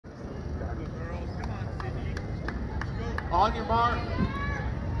On your mark.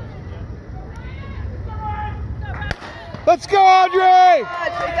 Let's go, Audrey! We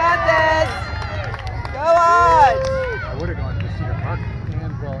got this. Go on. I would have gone to Cedar Park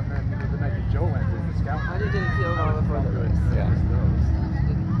and well, and then the night that Joe went as the scout. I didn't feel well before the race. Yeah.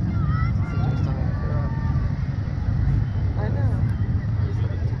 I know.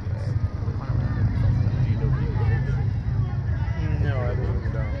 No, I didn't.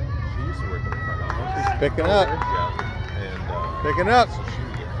 She used to work in the front office. She's picking up. Yeah. And Picking up. so she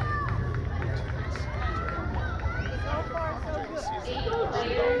would get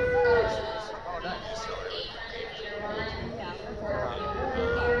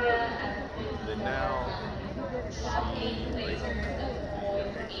then now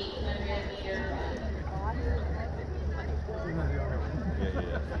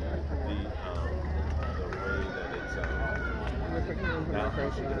the way that it's now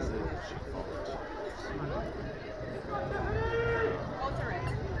how she does it, she follows.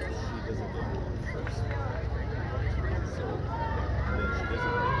 She doesn't look first. So then she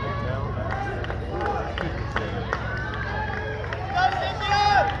doesn't look down.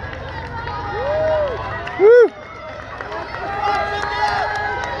 Woo!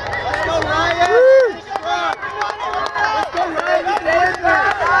 Let's go, Ryan!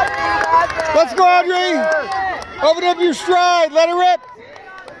 Let's go, Audrey! Open up your stride. Let her rip.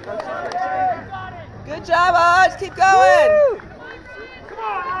 Good job, Oz. Keep going. Come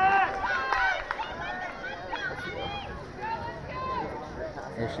on,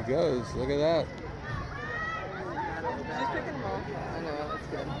 There she goes. Look at that. She's picking them off. I know, that's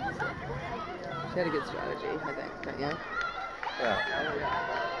good. She had a good strategy, I think, don't you? Yeah.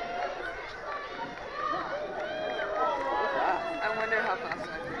 I wonder how fast I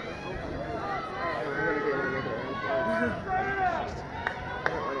can I'm going to be able to make it around. I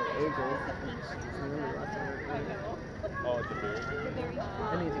don't want it ages. Oh, at the very I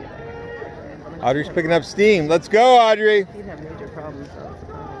need to get that. Audrey's picking up steam. Let's go, Audrey. You'd have major problems, so that's the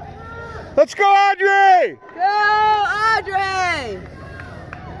problem. Let's go, Audrey! Go, Audrey!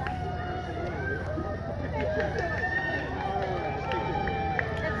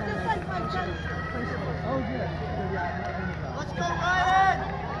 Let's go, Ryan!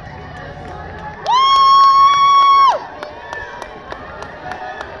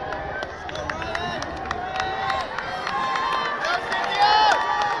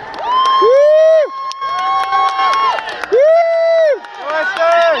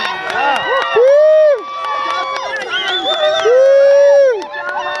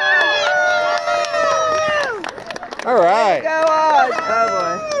 All right. Go on! Oh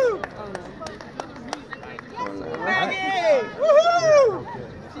boy. Woohoo!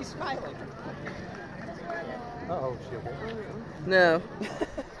 She's smiling. Uh-oh, she okay? No.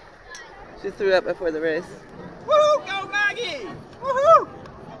 She threw up before the race. Woohoo! Go, Maggie! Woohoo!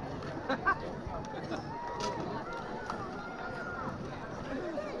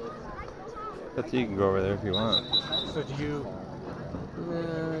 But you can go over there if you want. So do you...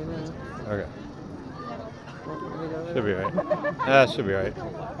 Okay. Should be right. Should be right.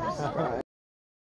 Alright.